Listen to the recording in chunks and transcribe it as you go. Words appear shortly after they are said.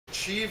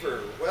achiever,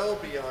 well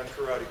beyond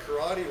karate.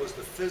 Karate was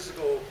the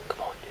physical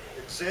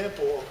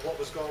example of what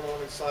was going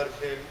on inside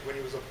of him when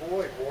he was a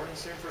boy, born in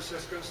San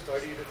Francisco,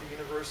 studied at the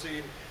University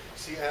in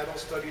Seattle,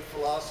 studied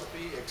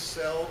philosophy,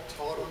 excelled,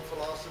 taught on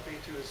philosophy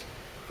to his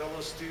fellow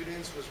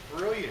students, was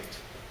brilliant.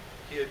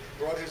 He had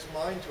brought his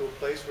mind to a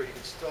place where he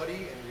could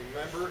study and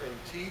remember and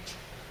teach.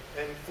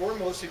 And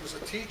foremost, he was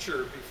a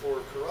teacher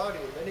before karate,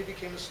 and then he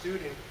became a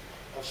student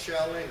of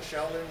Shaolin.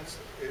 Shaolin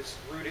is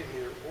rooted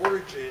in the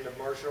origin of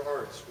martial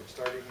arts, which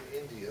started in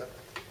India.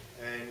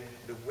 And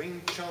the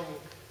Wing Chun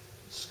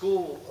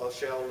school of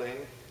Shaolin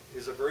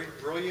is a very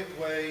brilliant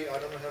way, I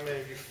don't know how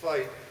many of you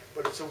fight,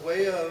 but it's a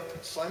way of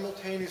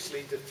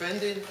simultaneously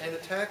defending and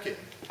attacking,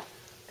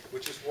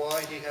 which is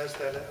why he has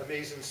that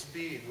amazing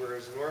speed,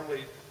 whereas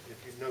normally, if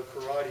you know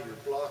karate, you're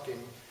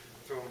blocking,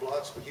 throwing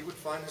blocks, but he would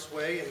find this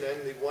way, and then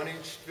the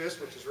one-inch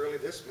fist, which is really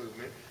this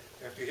movement,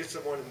 after you hit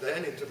someone and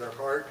then into their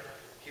heart,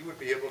 he would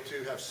be able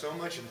to have so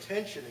much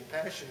intention and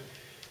passion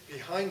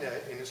behind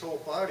that in his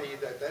whole body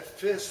that that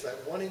fist, that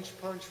one-inch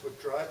punch would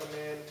drive a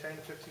man 10,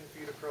 15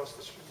 feet across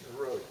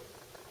the road.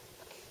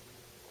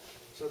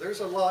 So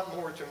there's a lot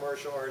more to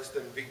martial arts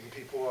than beating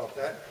people up.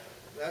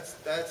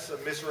 That's a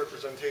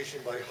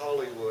misrepresentation by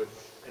Hollywood.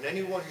 And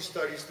anyone who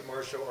studies the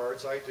martial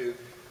arts, I do,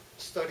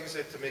 studies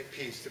it to make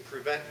peace, to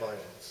prevent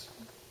violence.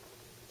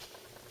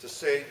 To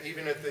say,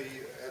 even at the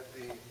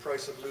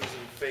price of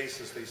losing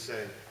face, as they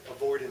say,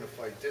 avoiding a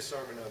fight,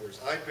 disarming others.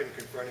 I've been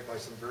confronted by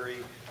some very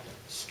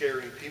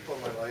scary people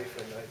in my life,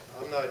 and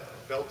I'm not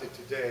belted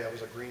today. I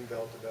was a green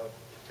belt about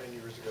 10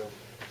 years ago,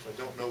 so I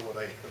don't know what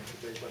I am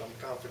today, but I'm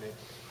confident.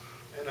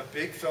 And a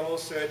big fellow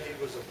said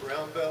he was a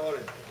brown belt,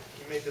 and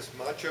he made this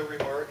macho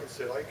remark and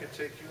said, I could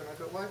take you. And I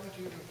go, why would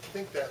you even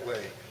think that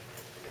way?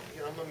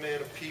 You know, I'm a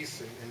man of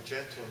peace and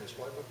gentleness.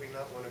 Why would we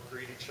not want to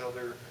greet each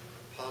other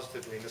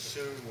positively and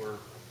assume we're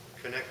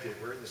connected,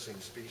 we're in the same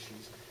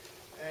species?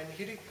 And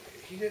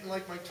he didn't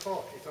like my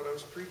talk. He thought I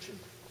was preaching.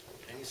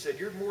 And he said,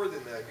 you're more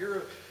than that.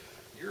 You're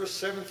a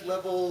 7th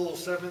level,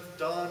 7th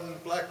Dan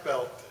black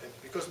belt. And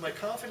because my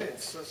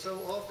confidence,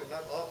 so often,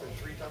 not often,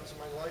 3 times in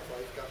my life,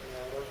 I've gotten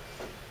out of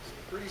some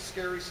pretty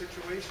scary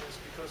situations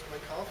because my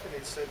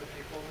confidence said to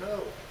people,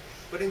 no.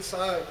 But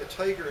inside, the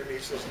tiger in me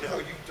says, no,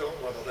 you don't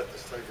want to let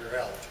this tiger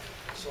out.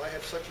 So I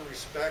have such a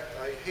respect.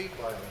 I hate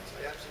violence.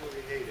 I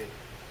absolutely hate it.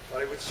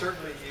 But I would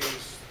certainly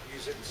use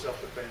it in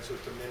self-defense or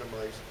to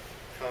minimize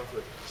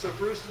conflict. So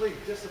Bruce Lee,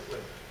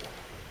 discipline.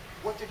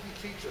 What did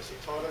he teach us? He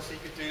taught us he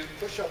could do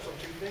push-ups on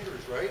 2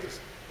 fingers, right? His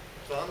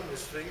thumb and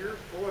his finger,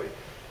 boy.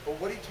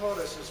 But what he taught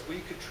us is we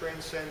could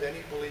transcend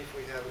any belief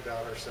we have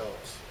about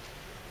ourselves.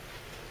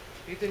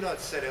 He did not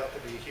set out to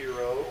be a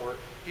hero, or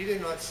he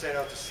did not set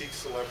out to seek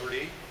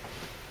celebrity.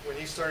 When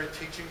he started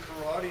teaching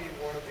karate,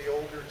 one of the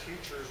older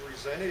teachers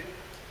resented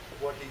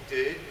what he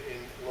did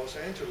in Los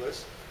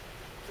Angeles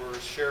for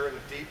sharing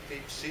deep,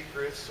 deep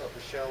secrets of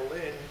the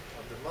Shaolin,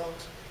 of the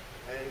monks,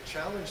 and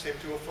challenged him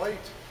to a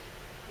fight.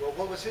 Well,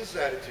 what was his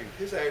attitude?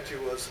 His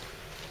attitude was,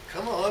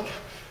 come on.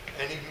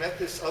 And he met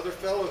this other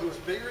fellow who was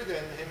bigger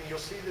than him. You'll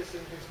see this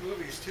in his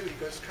movies too. He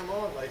goes, come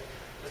on, like,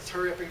 let's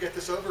hurry up and get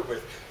this over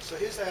with. So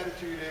his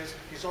attitude is,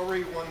 he's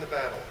already won the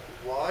battle.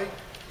 Why?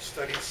 He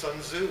studied Sun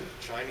Tzu,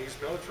 Chinese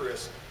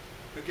militarist,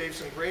 who gave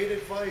some great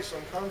advice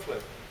on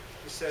conflict.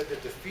 He said, the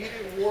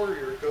defeated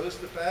warrior goes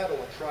to battle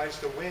and tries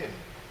to win.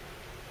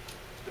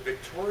 The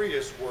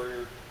victorious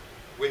warrior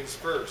wins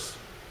first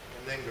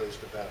and then goes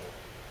to battle.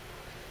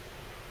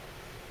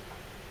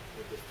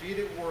 The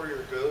defeated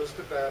warrior goes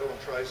to battle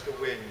and tries to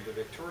win. The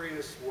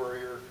victorious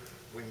warrior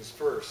wins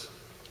first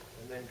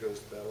and then goes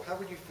to battle. How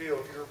would you feel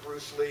if you were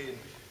Bruce Lee and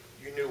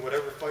you knew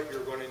whatever fight you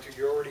were going into,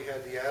 you already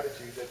had the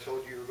attitude that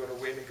told you you were going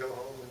to win and go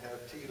home and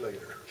have tea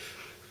later?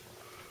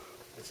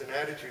 It's an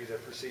attitude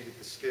that preceded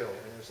the skill,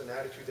 and it's an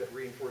attitude that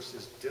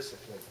reinforces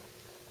discipline.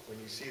 When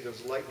you see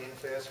those lightning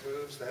fast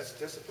moves, that's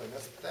discipline.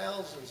 That's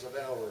thousands of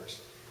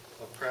hours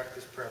of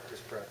practice, practice,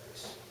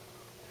 practice.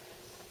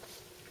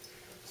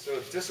 So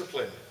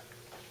discipline.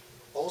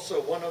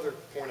 Also, one other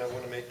point I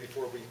want to make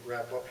before we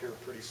wrap up here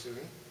pretty soon.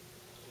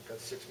 We've got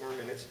 6 more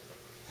minutes.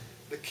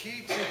 The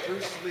key to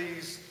Bruce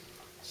Lee's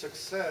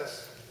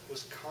success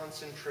was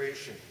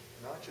concentration,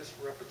 not just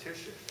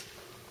repetition.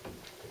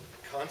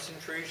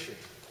 Concentration.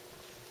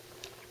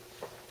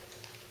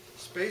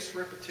 Spaced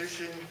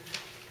repetition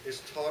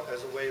is taught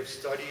as a way of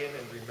studying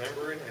and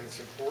remembering, and it's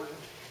important.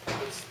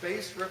 But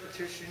spaced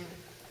repetition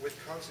with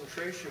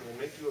concentration will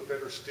make you a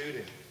better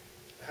student.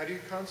 How do you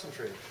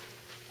concentrate?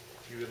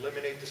 You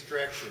eliminate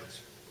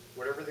distractions,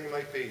 whatever they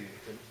might be. You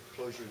can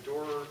close your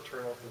door,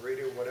 turn off the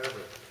radio, whatever.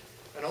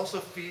 And also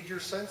feed your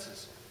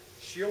senses.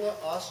 Sheila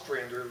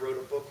Ostrander wrote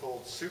a book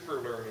called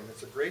Super Learning.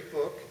 It's a great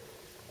book,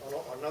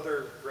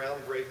 another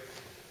groundbreaking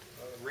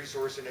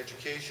resource in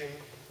education.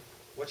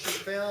 What she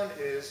found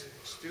is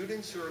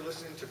students who are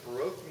listening to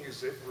Baroque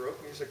music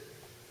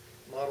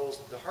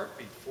models the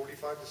heartbeat,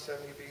 45 to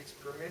 70 beats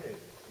per minute.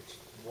 It's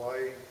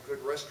why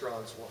good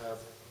restaurants will have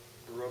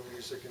Baroque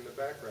music in the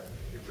background.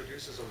 It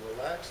produces a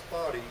relaxed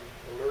body,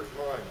 alert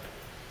mind.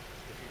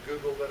 If you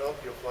Google that up,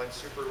 you'll find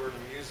super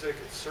learning music.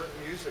 It's certain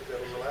music that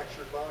will relax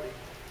your body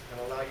and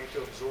allow you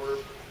to absorb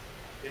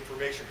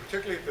information,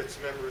 particularly if it's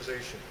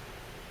memorization.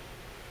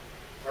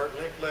 Art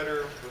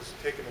Linkletter was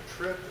taking a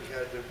trip. He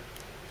had to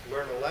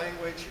learn a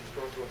language. He was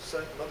going to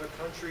another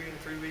country in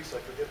 3 weeks. I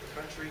forget the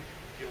country.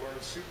 He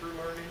learned super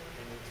learning,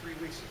 and in 3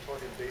 weeks he's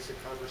talking basic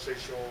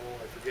conversational,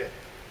 I forget.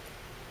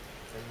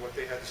 And what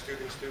they had the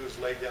students do is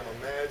lay down on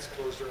mats,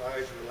 close their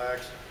eyes,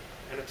 relax,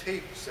 and a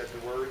tape said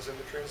the words and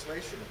the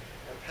translation.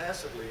 And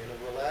passively, in a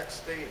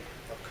relaxed state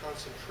of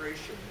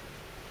concentration,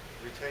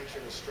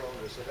 retention is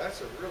stronger. So that's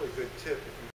a really good tip if you